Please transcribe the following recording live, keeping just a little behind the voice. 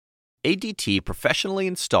ADT professionally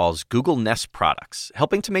installs Google Nest products,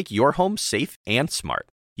 helping to make your home safe and smart.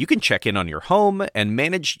 You can check in on your home and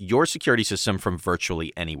manage your security system from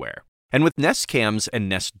virtually anywhere. And with Nest Cams and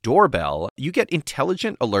Nest Doorbell, you get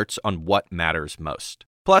intelligent alerts on what matters most.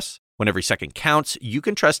 Plus, when every second counts, you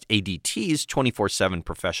can trust ADT's 24/7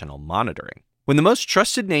 professional monitoring. When the most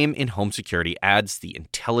trusted name in home security adds the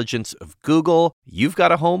intelligence of Google, you've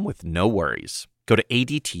got a home with no worries. Go to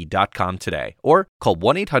ADT.com today or call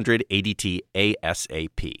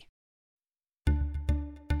 1-800-ADT-ASAP.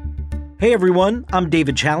 Hey everyone, I'm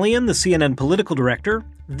David Chalian, the CNN political director.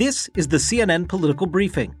 This is the CNN Political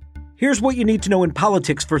Briefing. Here's what you need to know in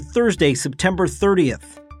politics for Thursday, September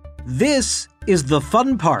 30th. This is the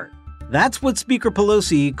fun part. That's what Speaker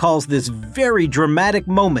Pelosi calls this very dramatic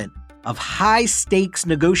moment of high-stakes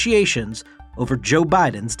negotiations over Joe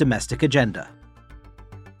Biden's domestic agenda.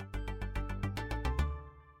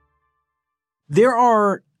 There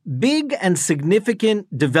are big and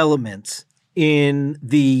significant developments in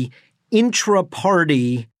the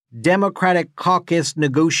intra-party Democratic caucus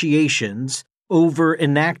negotiations over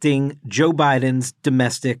enacting Joe Biden's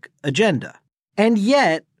domestic agenda. And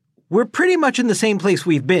yet, we're pretty much in the same place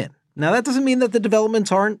we've been. Now, that doesn't mean that the developments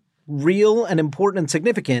aren't real and important and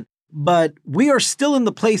significant, but we are still in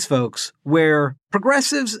the place, folks, where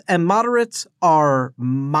progressives and moderates are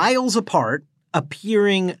miles apart,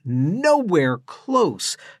 appearing nowhere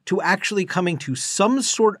close to actually coming to some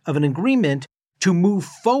sort of an agreement to move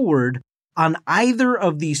forward on either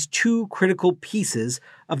of these two critical pieces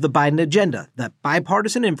of the Biden agenda, that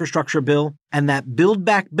bipartisan infrastructure bill and that Build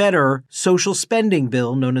Back Better social spending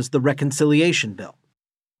bill known as the reconciliation bill.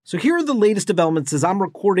 So here are the latest developments as I'm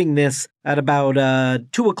recording this at about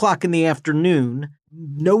 2 o'clock in the afternoon.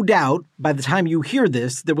 No doubt, by the time you hear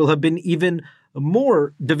this, there will have been even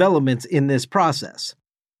more developments in this process.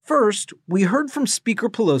 First, we heard from Speaker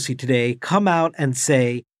Pelosi today come out and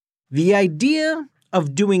say the idea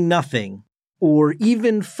of doing nothing or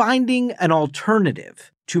even finding an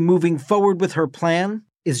alternative to moving forward with her plan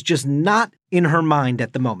is just not in her mind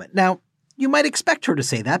at the moment. Now, you might expect her to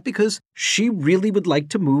say that because she really would like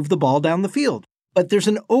to move the ball down the field. But there's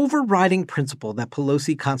an overriding principle that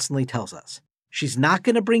Pelosi constantly tells us. She's not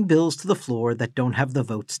going to bring bills to the floor that don't have the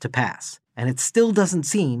votes to pass. And it still doesn't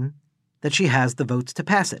seem that she has the votes to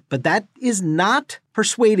pass it. But that is not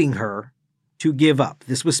persuading her to give up.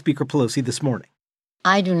 This was Speaker Pelosi this morning.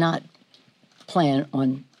 I do not plan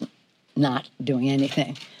on not doing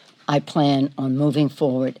anything. I plan on moving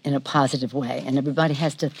forward in a positive way. And everybody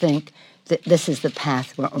has to think that this is the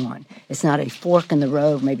path we're on. It's not a fork in the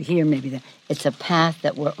road, maybe here, maybe there. It's a path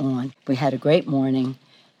that we're on. We had a great morning,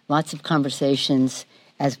 lots of conversations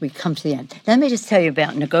as we come to the end. Let me just tell you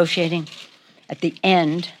about negotiating. At the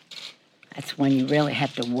end, that's when you really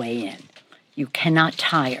have to weigh in. You cannot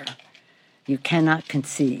tire. You cannot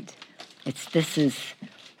concede. This is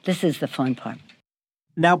the fun part.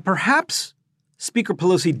 Now, perhaps Speaker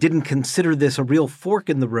Pelosi didn't consider this a real fork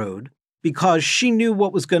in the road because she knew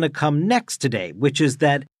what was going to come next today, which is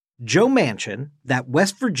that Joe Manchin, that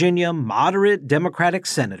West Virginia moderate Democratic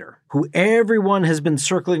senator, who everyone has been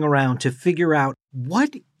circling around to figure out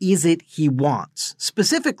what is it he wants.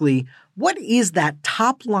 Specifically, what is that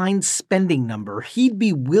top-line spending number he'd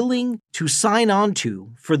be willing to sign on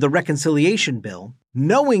to for the reconciliation bill,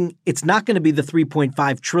 knowing it's not going to be the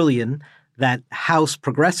 $3.5 trillion that House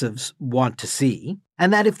progressives want to see,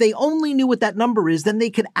 and that if they only knew what that number is, then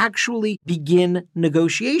they could actually begin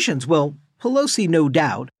negotiations. Well, Pelosi, no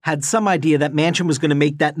doubt, had some idea that Manchin was going to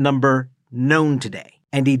make that number known today,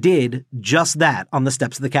 and he did just that on the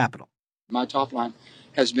steps of the Capitol. My top line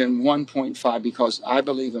has been 1.5 because I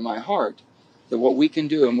believe in my heart that what we can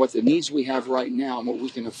do and what the needs we have right now and what we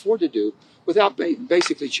can afford to do without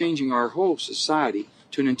basically changing our whole society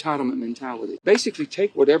to an entitlement mentality. Basically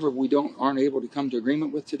take whatever we aren't able to come to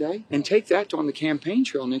agreement with today and take that on the campaign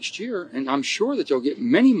trail next year. And I'm sure that they'll get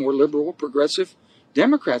many more liberal, progressive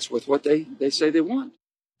Democrats with what they say they want.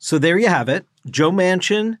 So there you have it. Joe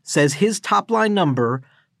Manchin says his top line number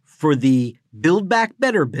for the Build Back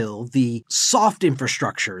Better bill, the soft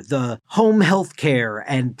infrastructure, the home health care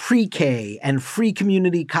and pre-K and free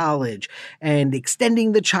community college and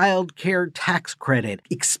extending the child care tax credit,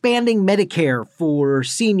 expanding Medicare for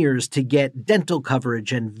seniors to get dental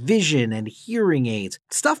coverage and vision and hearing aids.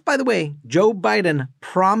 Stuff, by the way, Joe Biden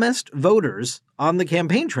promised voters on the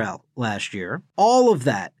campaign trail last year. All of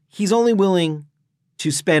that, he's only willing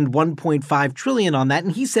to spend $1.5 trillion on that.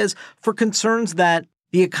 And he says for concerns that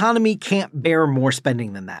the economy can't bear more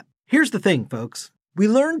spending than that. Here's the thing, folks. We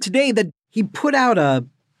learned today that he put out a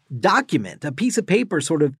document, a piece of paper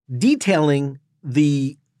sort of detailing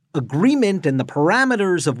the agreement and the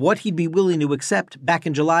parameters of what he'd be willing to accept back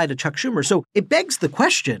in July to Chuck Schumer. So it begs the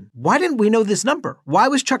question, why didn't we know this number? Why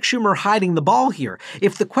was Chuck Schumer hiding the ball here?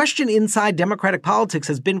 If the question inside Democratic politics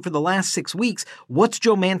has been for the last 6 weeks, what's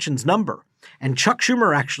Joe Manchin's number? And Chuck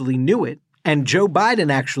Schumer actually knew it. And Joe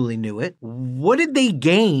Biden actually knew it. What did they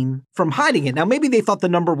gain from hiding it? Now, maybe they thought the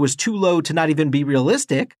number was too low to not even be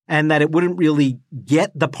realistic and that it wouldn't really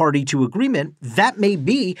get the party to agreement. That may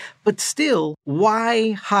be, but still,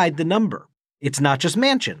 why hide the number? It's not just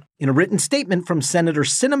Manchin. In a written statement from Senator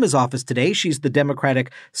Sinema's office today, she's the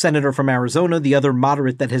Democratic senator from Arizona, the other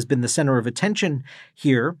moderate that has been the center of attention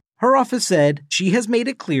here. Her office said she has made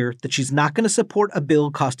it clear that she's not going to support a bill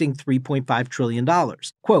costing $3.5 trillion.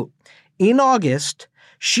 Quote, in August,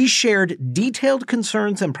 she shared detailed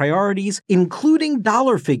concerns and priorities, including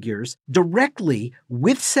dollar figures, directly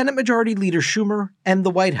with Senate Majority Leader Schumer and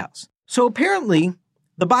the White House. So apparently,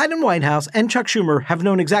 the Biden White House and Chuck Schumer have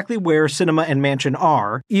known exactly where Sinema and Manchin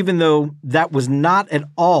are, even though that was not at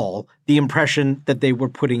all the impression that they were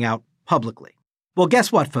putting out publicly. Well,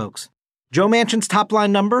 guess what, folks? Joe Manchin's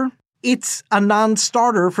top-line number? It's a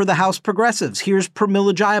non-starter for the House progressives. Here's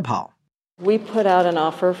Pramila Jayapal. We put out an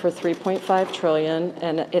offer for $3.5 trillion,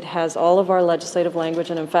 and it has all of our legislative language.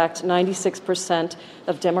 And in fact, 96%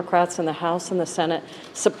 of Democrats in the House and the Senate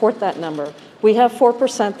support that number. We have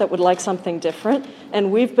 4% that would like something different,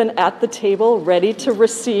 and we've been at the table ready to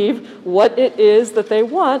receive what it is that they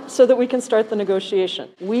want so that we can start the negotiation.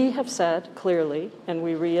 We have said clearly, and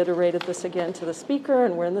we reiterated this again to the Speaker,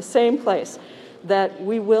 and we're in the same place, that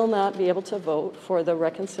we will not be able to vote for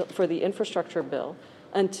the infrastructure bill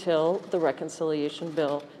until the reconciliation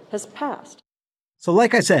bill has passed. So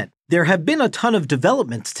like I said, there have been a ton of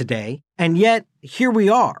developments today, and yet here we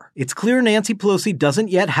are. It's clear Nancy Pelosi doesn't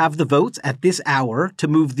yet have the votes at this hour to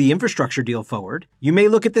move the infrastructure deal forward. You may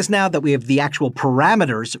look at this now that we have the actual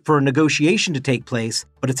parameters for a negotiation to take place,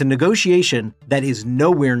 but it's a negotiation that is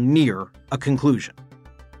nowhere near a conclusion.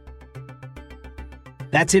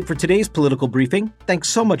 That's it for today's political briefing. Thanks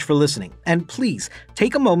so much for listening. And please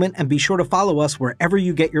take a moment and be sure to follow us wherever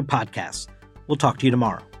you get your podcasts. We'll talk to you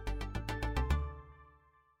tomorrow.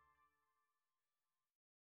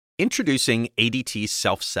 Introducing ADT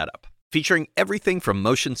Self-Setup, featuring everything from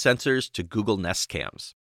motion sensors to Google Nest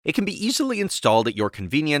Cams. It can be easily installed at your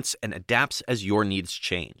convenience and adapts as your needs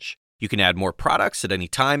change. You can add more products at any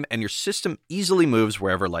time, and your system easily moves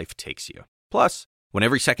wherever life takes you. Plus, when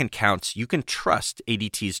every second counts, you can trust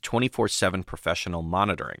ADT's 24/7 professional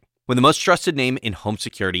monitoring. When the most trusted name in home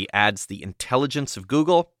security adds the intelligence of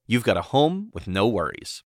Google, you've got a home with no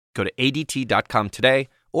worries. Go to ADT.com today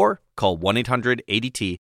or call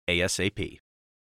 1-800-ADT ASAP.